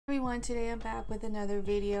Everyone, today I'm back with another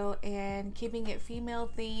video and keeping it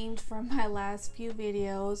female themed from my last few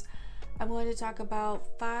videos. I'm going to talk about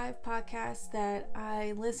 5 podcasts that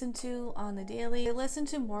I listen to on the daily. I listen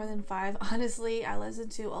to more than 5, honestly. I listen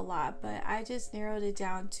to a lot, but I just narrowed it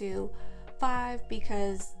down to 5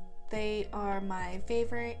 because they are my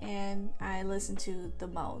favorite and I listen to the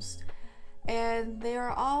most. And they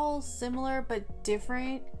are all similar but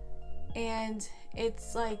different, and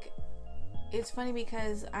it's funny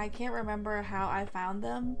because I can't remember how I found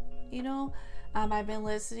them, I've been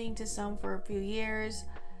listening to some for a few years,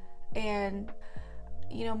 and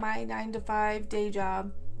my 9 to 5 day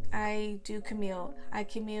job, I do commute. I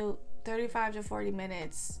commute 35 to 40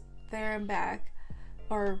 minutes there and back,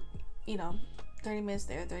 or 30 minutes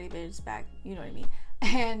there, 30 minutes back, you know what I mean?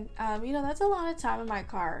 And that's a lot of time in my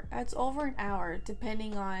car. That's over an hour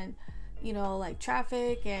depending on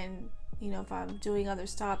traffic and if I'm doing other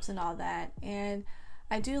stops and all that. And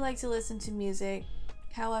I do like to listen to music.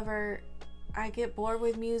 However, I get bored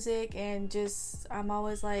with music and I'm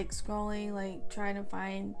always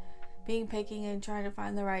scrolling, being picky and trying to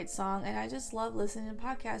find the right song. And I just love listening to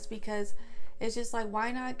podcasts because it's just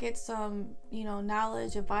why not get some,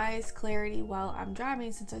 knowledge, advice, clarity while I'm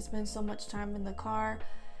driving, since I spend so much time in the car.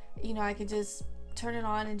 I could just turn it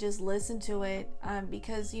on and just listen to it,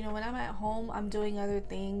 because when I'm at home, I'm doing other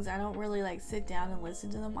things. I don't really sit down and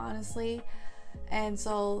listen to them, honestly. And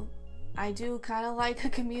so I do kind of like a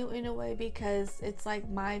commute in a way, because it's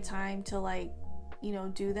my time to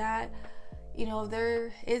do that. If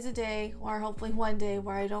there is a day, or hopefully one day,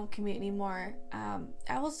 where I don't commute anymore,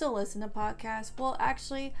 I will still listen to podcasts. Well,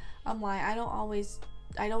 actually, I'm lying. I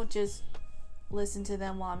don't just listen to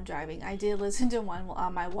them while I'm driving. I did listen to one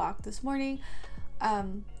on my walk this morning.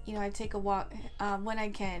 I take a walk when I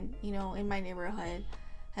can, in my neighborhood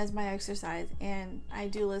as my exercise, and I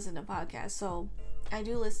do listen to podcasts. So I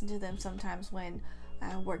do listen to them sometimes when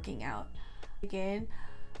I'm working out. But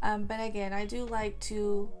again, I do like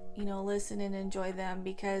to, listen and enjoy them,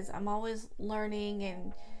 because I'm always learning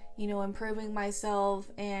and, improving myself.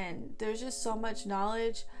 And there's just so much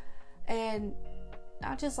knowledge, and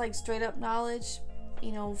not just straight up knowledge,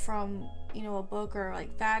 from a book or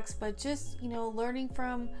facts, but just learning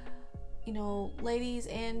from ladies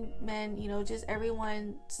and men, just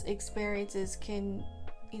everyone's experiences can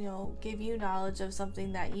give you knowledge of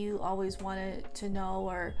something that you always wanted to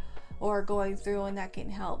know or going through, and that can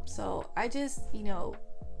help. So I just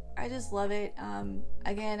love it.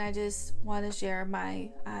 Again, I just want to share my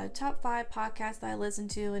top 5 podcasts that I listen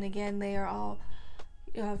to, and again, they are all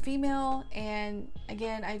female. And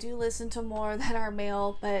again, I do listen to more that are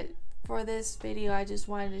male, but for this video, I just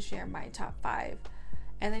wanted to share my top 5,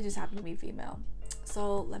 and they just happen to be female.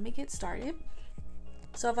 So let me get started.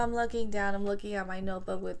 So if I'm looking down, I'm looking at my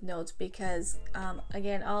notebook with notes, because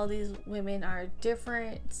again, all these women are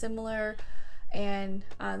different, similar, and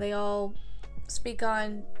they all speak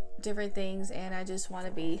on different things, and I just want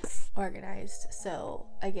to be organized. So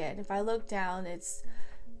again, if I look down, it's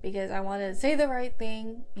because I want to say the right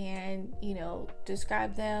thing and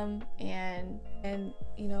describe them and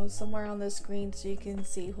somewhere on the screen so you can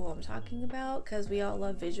see who I'm talking about, because we all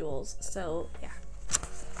love visuals. So yeah,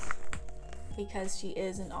 because she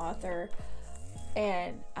is an author,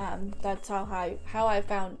 and that's how I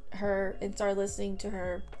found her and started listening to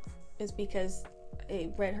her, is because I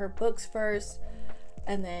read her books first,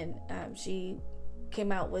 and then she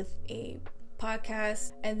came out with a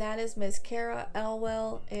podcast, and that is Miss Cara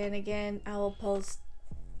Elwell. And again, I will post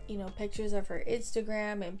pictures of her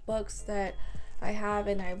Instagram and books that I have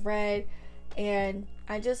and I've read, and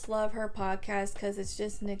I just love her podcast because it's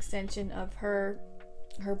just an extension of her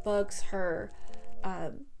books, her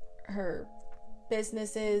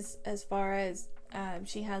businesses, as far as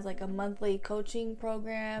she has a monthly coaching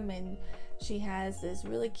program, and she has this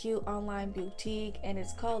really cute online boutique, and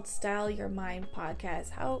it's called Style Your Mind Podcast.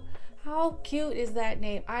 How cute is that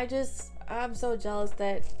name? I'm so jealous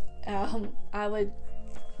that I would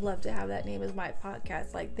love to have that name as my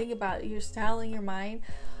podcast. Think about it, you're styling your mind.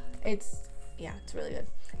 It's really good.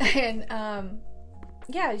 And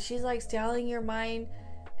she's styling your mind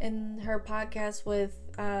in her podcast with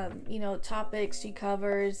topics she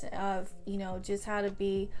covers of just how to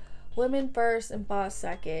be women first and boss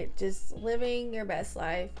second, just living your best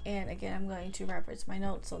life. And again, I'm going to reference my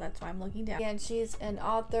notes, so that's why I'm looking down. And she's an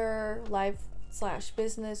author,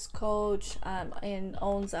 life/business coach, and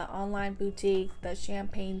owns an online boutique, The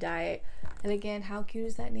Champagne Diet. And again, how cute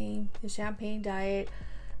is that name, The Champagne Diet?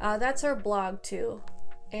 That's her blog too.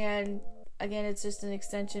 And again, it's just an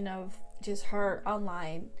extension of just her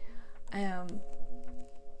online.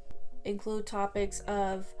 Include topics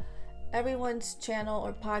of everyone's channel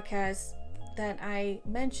or podcast that I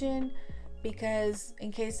mention, because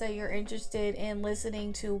in case that you're interested in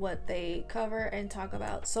listening to what they cover and talk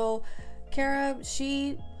about. So Kara,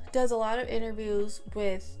 she does a lot of interviews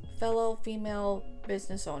with fellow female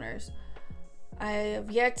business owners. I have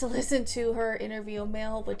yet to listen to her interview a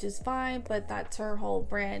male, which is fine, but that's her whole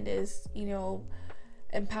brand, is, you know,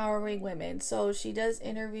 empowering women. So she does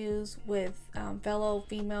interviews with fellow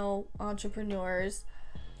female entrepreneurs.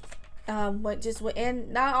 And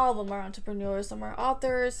not all of them are entrepreneurs. Some are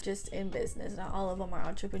authors, just in business. Not all of them are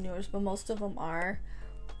entrepreneurs, but most of them are.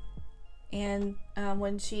 And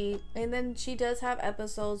then she does have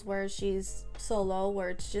episodes where she's solo, where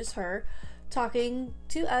it's just her talking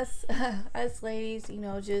to us, us ladies, you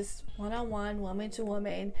know, just one-on-one, woman to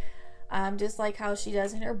woman, just like how she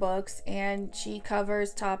does in her books. And she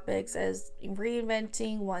covers topics as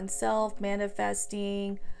reinventing oneself,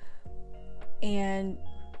 manifesting, and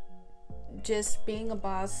just being a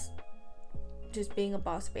boss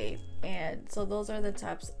babe. And so those are the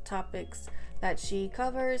topics that she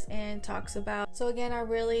covers and talks about. So again, I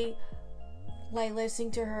really like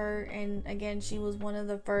listening to her. And again, she was one of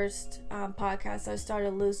the first podcasts I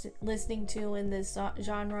started listening to in this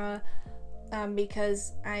genre,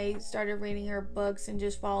 because I started reading her books and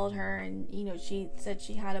just followed her. And, you know, she said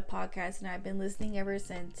she had a podcast, and I've been listening ever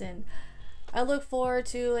since. And I look forward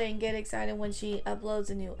to and get excited when she uploads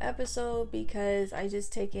a new episode, because I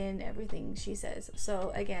just take in everything she says.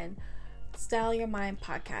 So again, Style Your Mind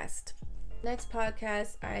podcast. Next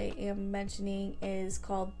podcast I am mentioning is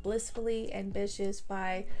called Blissfully Ambitious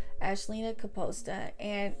by Ashlina Caposta.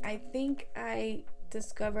 And I think I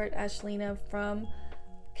discovered Ashlina from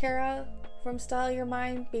Kara from Style Your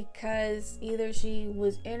Mind, because either she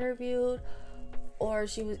was interviewed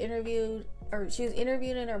in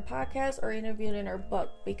her podcast or interviewed in her book,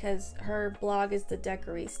 because her blog is The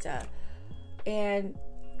Decorista. And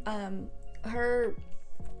her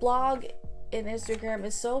blog and Instagram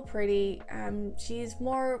is so pretty. She's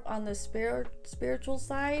more on the spiritual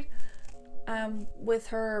side with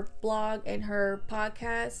her blog and her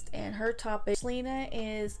podcast and her topic. Selena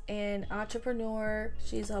is an entrepreneur.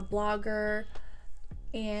 She's a blogger,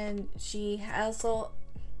 and she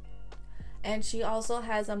also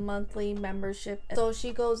has a monthly membership. So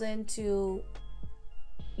she goes into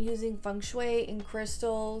using feng shui and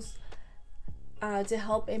crystals to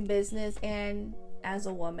help in business and as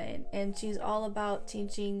a woman. And she's all about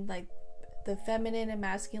teaching like the feminine and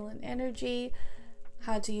masculine energy,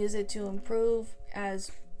 how to use it to improve,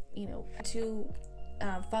 as you know, to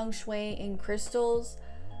feng shui and crystals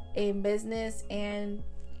in business and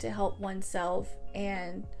to help oneself.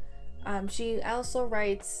 And she also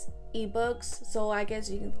writes ebooks, so I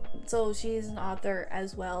guess so she's an author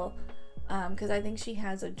as well, because I think she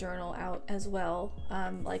has a journal out as well,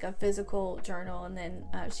 like a physical journal. And then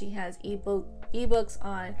she has ebooks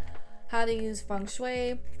on how to use feng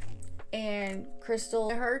shui and crystal.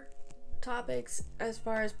 Her topics as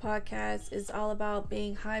far as podcasts is all about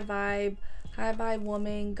being high vibe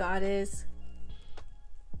woman, goddess,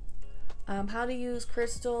 how to use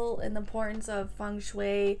crystal and the importance of feng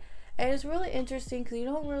shui. And it's really interesting because you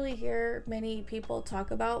don't really hear many people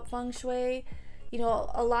talk about feng shui. You know,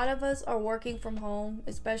 a lot of us are working from home,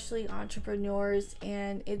 especially entrepreneurs,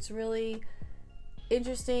 and it's really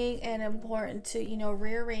interesting and important to, you know,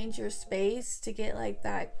 rearrange your space to get like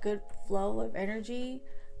that good flow of energy,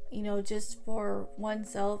 you know, just for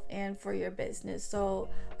oneself and for your business. So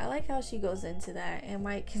I like how she goes into that, and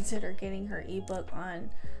might consider getting her ebook on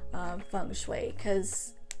feng shui,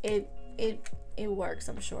 because it works,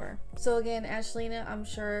 I'm sure. So again, Ashlina, I'm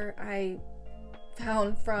sure I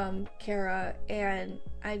found from Kara, and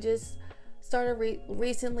I just started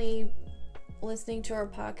recently listening to her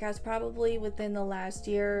podcast, probably within the last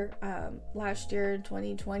year in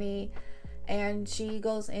 2020. And she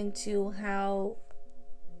goes into how,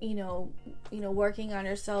 you know, working on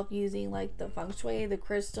herself using like the feng shui, the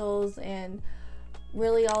crystals, and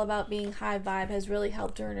really all about being high vibe has really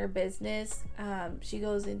helped her in her business. She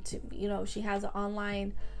goes into, you know, she has an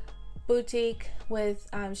online boutique with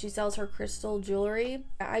she sells her crystal jewelry.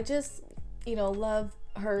 I just, you know, love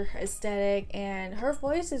her aesthetic, and her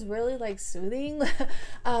voice is really like soothing.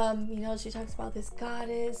 You know, she talks about this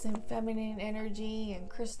goddess and feminine energy and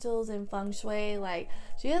crystals and feng shui. Like,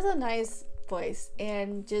 she has a nice voice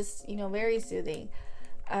and just, you know, very soothing.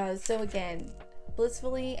 So again,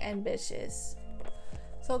 Blissfully Ambitious.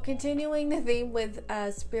 So continuing the theme with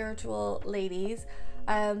spiritual ladies,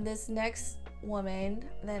 this next woman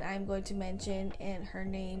that I'm going to mention, and her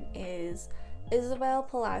name is Isabel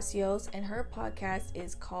Palacios, and her podcast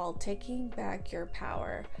is called Taking Back Your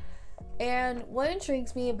Power. And what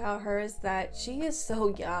intrigues me about her is that she is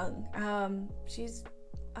so young.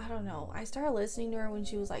 I don't know. I started listening to her when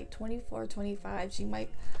she was like 24, 25. I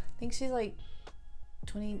think she's like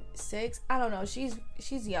 26. I don't know.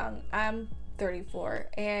 She's young. I'm 34.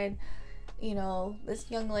 And, this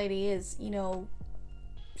young lady is,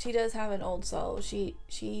 she does have an old soul. She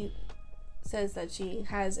says that she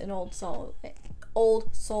has an old soul.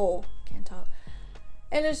 Can't talk.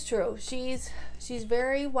 And it's true. She's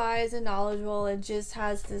very wise and knowledgeable and just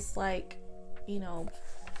has this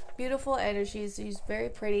beautiful energy. She's very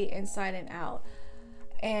pretty inside and out.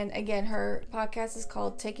 And again, her podcast is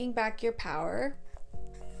called Taking Back Your Power.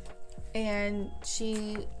 And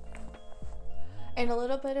a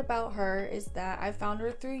little bit about her is that I found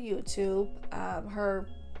her through YouTube. Her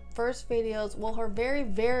first videos, her very,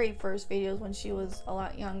 very first videos when she was a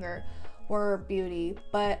lot younger were beauty.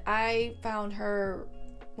 But I found her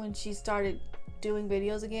when she started doing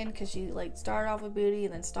videos again, because she started off with beauty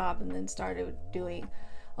and then stopped and then started doing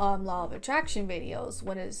law of attraction videos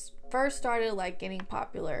when it first started getting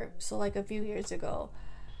popular, so a few years ago.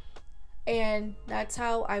 And that's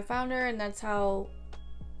how I found her, and that's how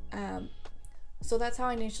I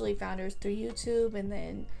initially found her, through YouTube, and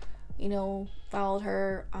then followed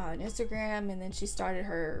her on Instagram, and then she started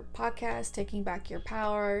her podcast Taking Back Your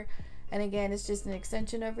Power. And again, it's just an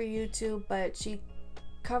extension of her YouTube, but she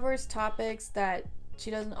covers topics that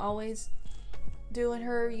she doesn't always do in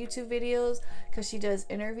her YouTube videos, because she does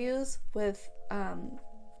interviews with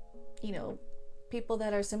people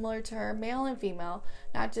that are similar to her, male and female,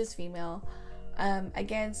 not just female.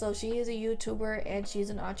 Again, so she is a YouTuber and she's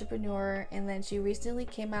an entrepreneur, and then she recently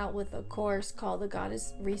came out with a course called the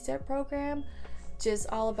Goddess Reset Program, just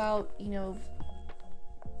all about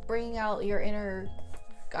bringing out your inner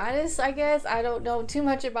goddess, I guess. I don't know too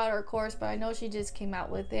much about her course, but I know she just came out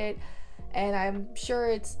with it, and I'm sure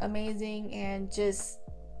it's amazing, and just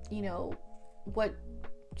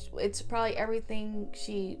it's probably everything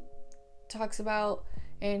she talks about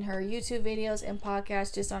in her YouTube videos and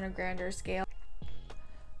podcasts, just on a grander scale.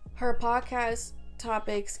 Her podcast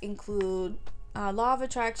topics include law of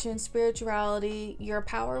attraction, spirituality, your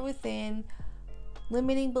power within,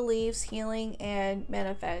 limiting beliefs, healing, and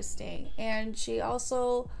manifesting. And she has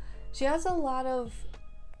a lot of,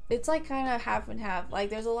 it's kind of half and half.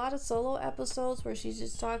 There's a lot of solo episodes where she's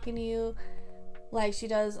just talking to you, like she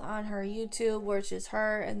does on her YouTube, where it's just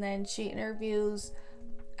her, and then she interviews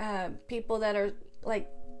people that are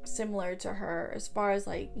similar to her as far as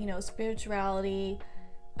spirituality,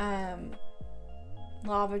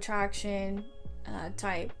 law of attraction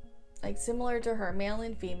type, similar to her, male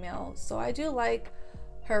and female. So I do like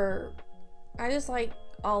her. I just like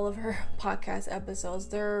all of her podcast episodes.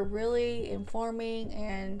 They're really informing,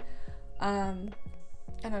 and I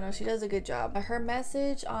don't know, she does a good job. Her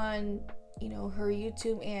message on her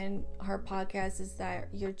YouTube and her podcast is that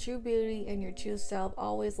your true beauty and your true self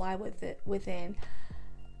always lie within.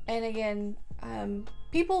 And again,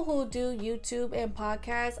 people who do YouTube and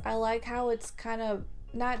podcasts, I like how it's kind of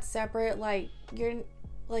not separate.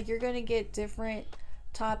 You're gonna get different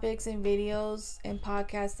topics and videos and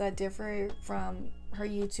podcasts that differ from her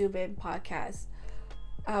YouTube and podcast,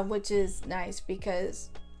 which is nice, because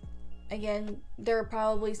again, there are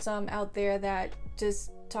probably some out there that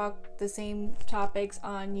just talk the same topics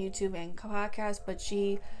on YouTube and podcast, but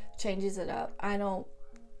she changes it up. I don't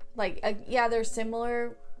there's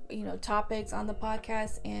similar topics on the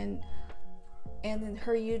podcast and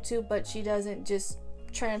her YouTube, but she doesn't just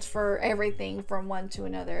transfer everything from one to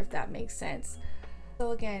another, if that makes sense.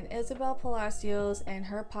 So again, Isabel Palacios, and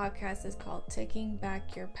her podcast is called Taking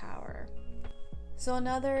Back Your Power. So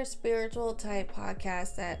another spiritual type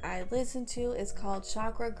podcast that I listen to is called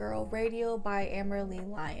Chakra Girl Radio by Emerly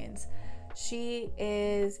Lyons. She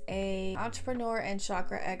is an entrepreneur and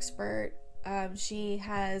chakra expert. She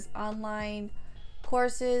has online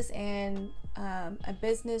courses and a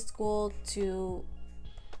business school to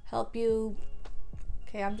help you.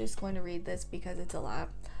 Okay, I'm just going to read this because it's a lot.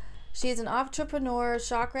 She's an entrepreneur,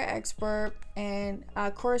 chakra expert, and a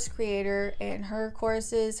course creator, and her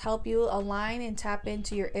courses help you align and tap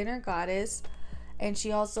into your inner goddess. And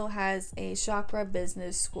she also has a chakra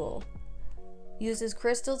business school. Uses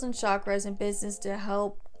crystals and chakras in business to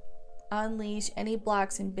help unleash any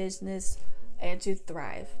blocks in business and to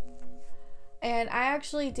thrive. And I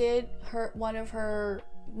actually did one of her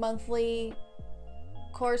monthly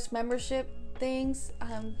course membership things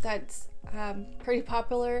that's pretty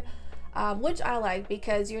popular, which I like,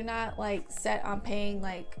 because you're not set on paying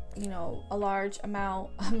a large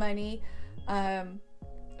amount of money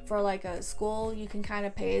for a school. You can kind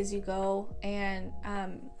of pay as you go, and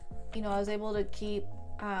I was able to keep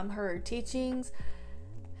her teachings.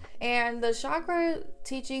 And the chakra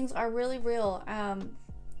teachings are really real.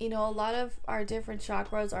 You know, a lot of our different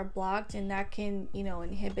chakras are blocked, and that can, you know,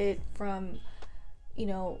 inhibit from, you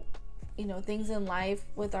know, things in life,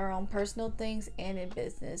 with our own personal things and in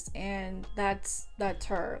business. And that's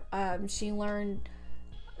her. She learned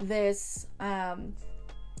this,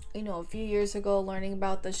 you know, a few years ago, learning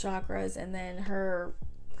about the chakras, and then her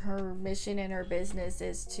mission in her business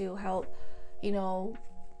is to help, you know,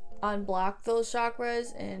 unblock those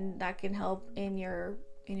chakras, and that can help in your,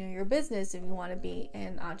 you know, your business if you want to be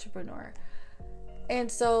an entrepreneur.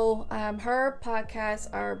 And so her podcasts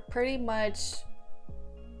are pretty much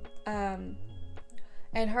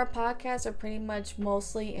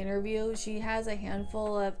mostly interviews. She has a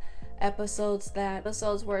handful of episodes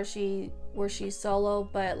where she's solo,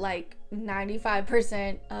 but like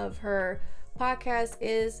 95% of her podcast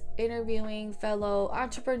is interviewing fellow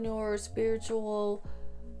entrepreneurs, spiritual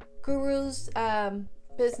gurus,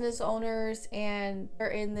 business owners, and are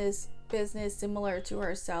in this business similar to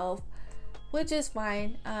herself, which is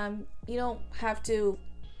fine. You don't have to,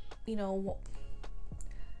 you don't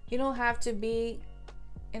have to be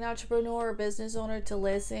an entrepreneur or business owner to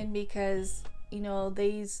listen, because, you know,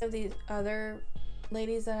 these other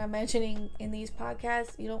ladies that I'm mentioning in these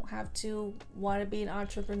podcasts, you don't have to want to be an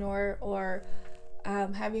entrepreneur or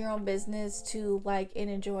have your own business to like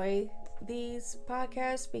and enjoy these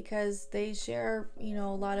podcasts, because they share, you know,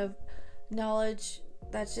 a lot of knowledge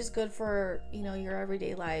that's just good for, you know, your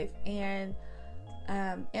everyday life. And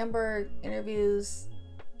Amber interviews,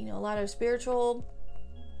 you know, a lot of spiritual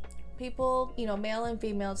people, you know, male and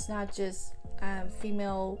female. It's not just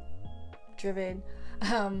female driven.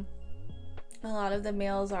 A lot of the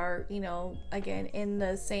males are, you know, again, in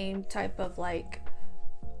the same type of like,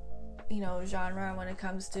 you know, genre when it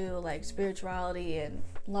comes to like spirituality and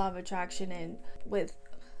law of attraction. And with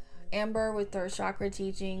Amber, with her chakra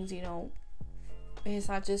teachings, you know, it's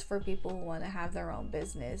not just for people who want to have their own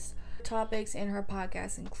business. Topics in her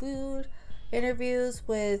podcast include interviews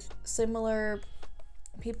with similar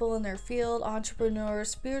people in their field,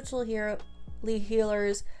 entrepreneurs, spiritual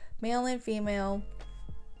healers, male and female.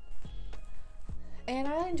 And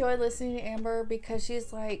I enjoy listening to Amber because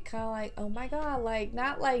she's like kind of like, oh my god, like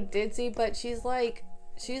not like ditzy, but she's like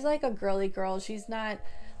a girly girl. She's not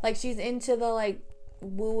like, she's into the like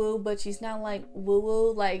woo woo, but she's not like woo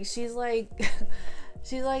woo. Like she's like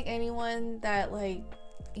she's like anyone that, like,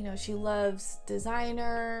 you know, she loves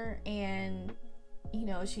designer, and, you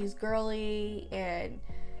know, she's girly, and,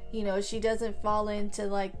 you know, she doesn't fall into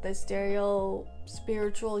like the stereo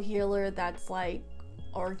spiritual healer that's like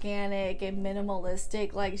organic and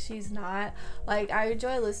minimalistic. Like she's not. Like I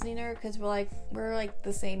enjoy listening to her because we're like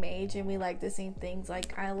the same age and we like the same things.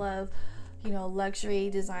 Like I love, you know, luxury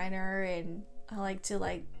designer, and I like to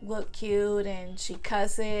like look cute, and she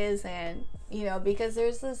cusses, and, you know, because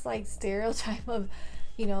there's this like stereotype of,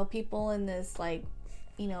 you know, people in this like,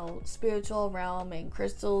 you know, spiritual realm and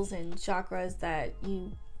crystals and chakras, that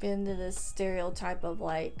you fit into this stereotype of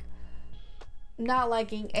like not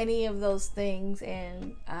liking any of those things.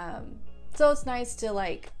 And so it's nice to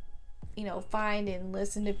like, you know, find and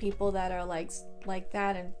listen to people that are like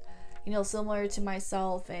that, and, you know, similar to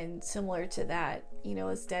myself and similar to that, you know,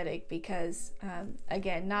 aesthetic. Because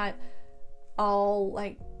again, not all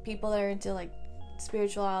like people that are into like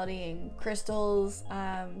spirituality and crystals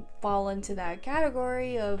fall into that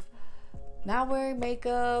category of not wearing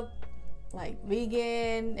makeup, like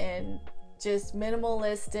vegan and just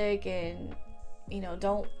minimalistic, and, you know,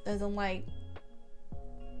 doesn't like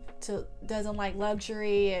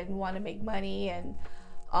luxury and want to make money and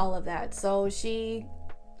all of that. So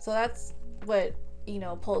that's what, you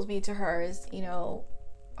know, pulls me to her, is, you know,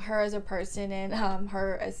 her as a person, and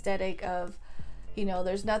her aesthetic of, you know,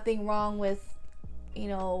 there's nothing wrong with, you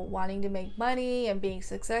know, wanting to make money and being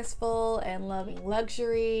successful and loving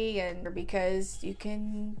luxury, and because you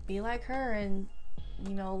can be like her and,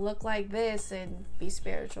 you know, look like this and be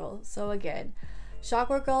spiritual. So again,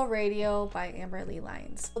 Chakra Girl Radio by Amber Lee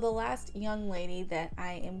Lyons. So the last young lady that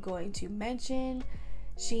I am going to mention,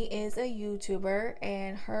 she is a YouTuber,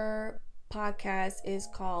 and her podcast is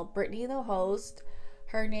called Brittany the Host.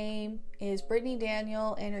 Her name is Brittany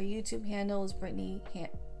Daniel, and her YouTube handle is Brittany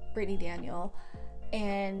Daniel.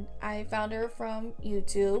 And I found her from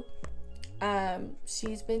YouTube.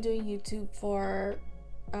 She's been doing YouTube for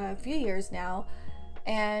a few years now.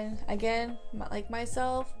 And again, like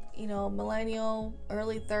myself, you know, millennial,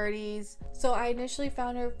 early 30s. So I initially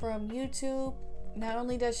found her from YouTube. Not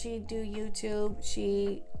only does she do YouTube,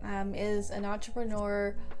 she is an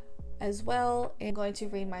entrepreneur as well. I'm going to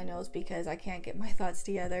read my notes because I can't get my thoughts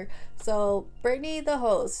together. So Brittany, the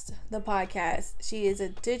host, the podcast, she is a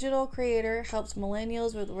digital creator, helps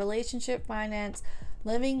millennials with relationship, finance,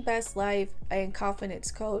 living best life, and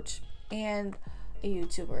confidence coach, and a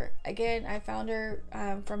YouTuber. Again, I found her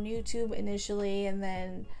from YouTube initially, and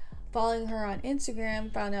then following her on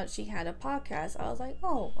Instagram, found out she had a podcast. I was like,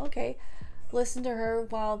 oh, okay. Listen to her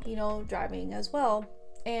while, driving as well.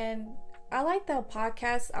 And I like that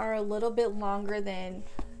podcasts are a little bit longer than,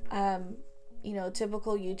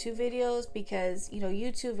 typical YouTube videos, because,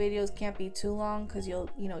 YouTube videos can't be too long because you'll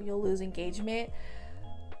lose engagement.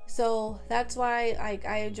 So that's why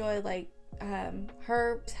I enjoy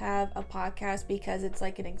her have a podcast, because it's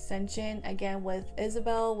like an extension, again, with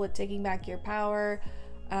Isabel, with Taking Back Your Power.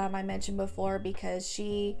 I mentioned before, because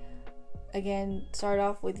she, again, started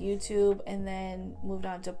off with YouTube and then moved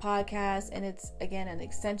on to podcasts, and it's, again, an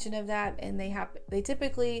extension of that. And the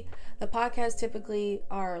podcasts typically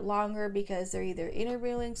are longer because they're either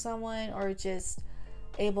interviewing someone or just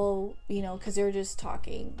able, because they're just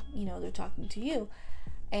talking, they're talking to you.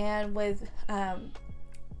 And with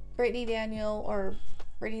Brittany Daniel, or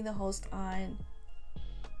Brittany the host on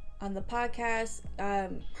the podcast,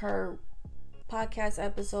 her podcast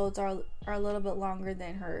episodes are a little bit longer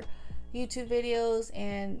than her YouTube videos,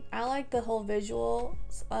 and I like the whole visuals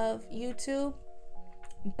of YouTube,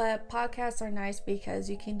 but podcasts are nice because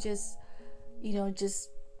you can just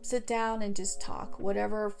sit down and just talk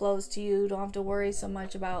whatever flows to you. Don't have to worry so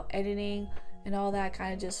much about editing, and all that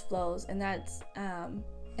kind of just flows. And that's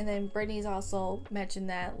and then Brittany's also mentioned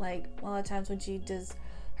that, like, a lot of times when she does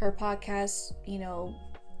her podcast,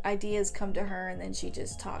 ideas come to her and then she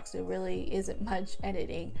just talks. It really isn't much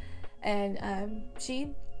editing. And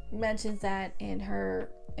she mentions that in her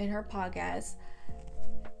podcast.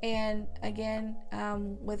 And again,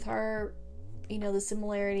 with her, the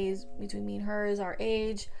similarities between me and her is our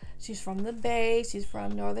age. She's from the Bay. She's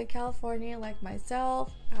from Northern California, like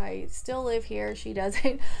myself. I still live here. She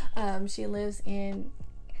doesn't. She lives in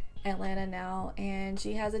Atlanta now, and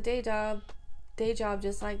she has a day job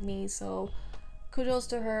just like me. So kudos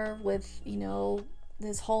to her with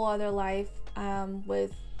this whole other life,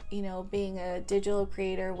 with being a digital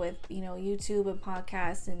creator, with YouTube and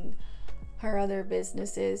podcasts and her other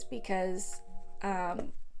businesses, because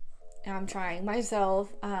I'm trying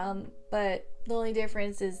myself, but the only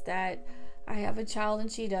difference is that I have a child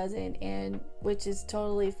and she doesn't, and which is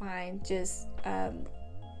totally fine. Just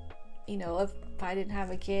if I didn't have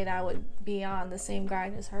a kid, I would be on the same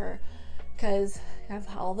grind as her, because I have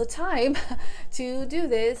all the time to do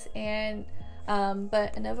this. And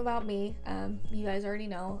but enough about me. You guys already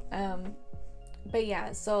know. But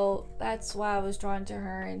yeah, so that's why I was drawn to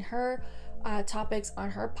her. And her topics on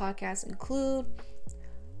her podcast include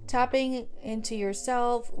tapping into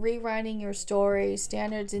yourself, rewriting your story,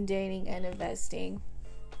 standards in dating and investing.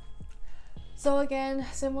 So again,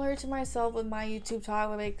 similar to myself with my YouTube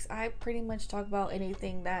topics, I pretty much talk about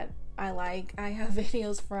anything that I like. I have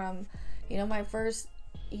videos from, my first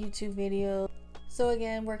YouTube video. So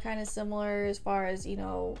again, we're kind of similar as far as,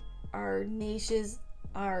 our niches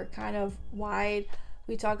are kind of wide.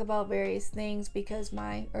 We talk about various things because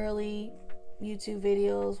my early YouTube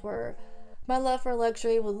videos were my love for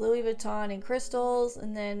luxury with Louis Vuitton and crystals,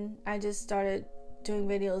 and then I just started doing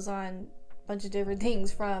videos on a bunch of different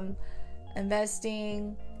things, from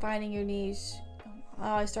investing, finding your niche,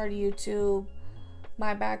 how I started YouTube,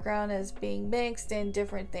 my background as being mixed, and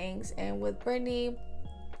different things. And with Brittany,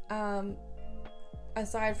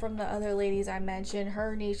 aside from the other ladies I mentioned,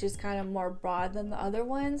 her niche is kind of more broad than the other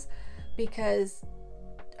ones, because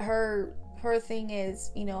her thing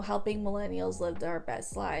is, helping millennials live their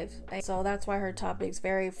best life. And so that's why her topics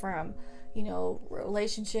vary from,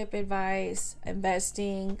 relationship advice,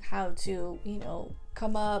 investing, how to,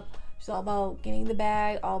 come up. She's all about getting the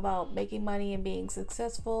bag, all about making money and being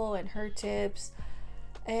successful, and her tips.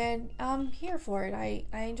 And I'm here for it. I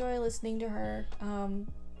enjoy listening to her,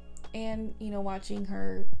 and watching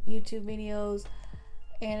her YouTube videos.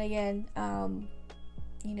 And again,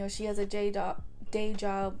 she has a day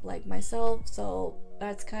job like myself, so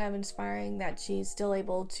that's kind of inspiring that she's still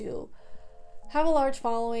able to have a large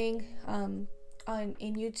following in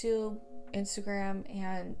YouTube, Instagram,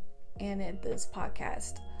 and in this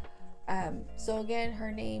podcast. So again,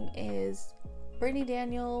 her name is Brittany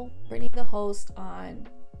Daniel, Brittany the host on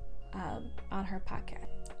her podcast.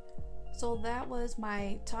 So that was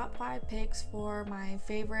my top 5 picks for my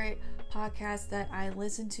favorite podcasts that I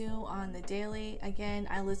listen to on the daily. Again,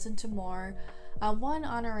 I listen to more. One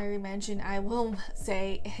honorary mention I will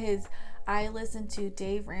say is I listened to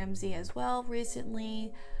Dave Ramsey as well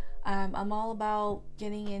recently. I'm all about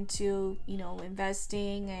getting into,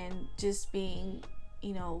 investing and just being,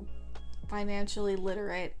 financially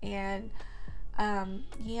literate. And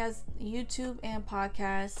he has YouTube and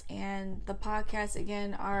podcasts, and the podcasts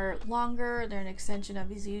again are longer. They're an extension of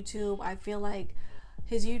his YouTube. I feel like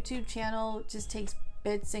his YouTube channel just takes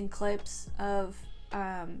bits and clips of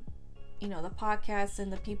the podcasts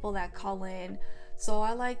and the people that call in. So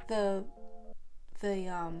I like the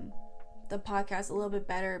podcast a little bit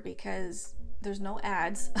better because there's no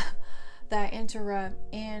ads that interrupt,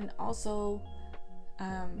 and also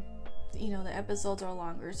the episodes are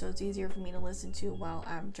longer, so it's easier for me to listen to while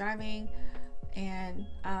I'm driving. And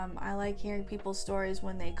I like hearing people's stories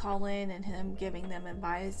when they call in and him giving them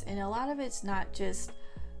advice. And a lot of it's not just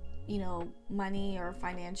money or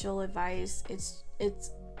financial advice. It's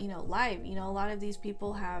life. A lot of these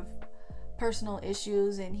people have personal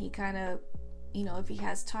issues, and he kind of, if he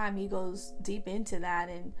has time, he goes deep into that.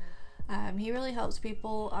 And he really helps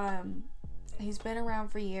people. He's been around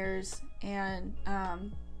for years, and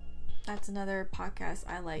that's another podcast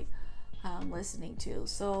I like listening to.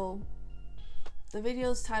 So the video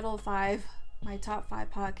is titled 5, my top 5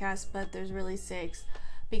 podcasts, but there's really 6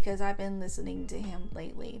 because I've been listening to him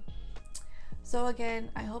lately. So again,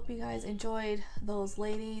 I hope you guys enjoyed those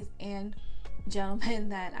ladies and gentlemen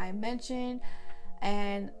that I mentioned.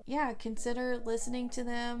 And yeah, consider listening to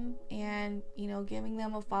them and, giving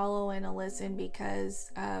them a follow and a listen,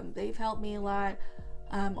 because they've helped me a lot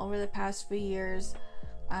over the past few years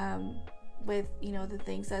with, the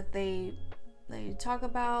things that they talk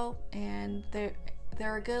about. And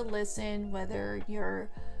they're a good listen, whether you're,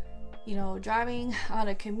 driving on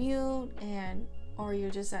a commute or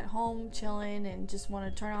you're just at home chilling and just want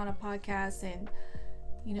to turn on a podcast and,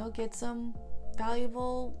 get some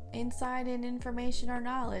valuable insight and information or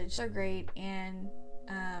knowledge. They're great, and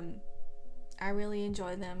I really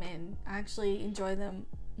enjoy them, and I actually enjoy them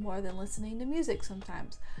more than listening to music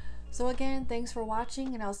sometimes. So again, thanks for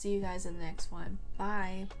watching, and I'll see you guys in the next one.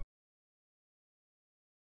 Bye.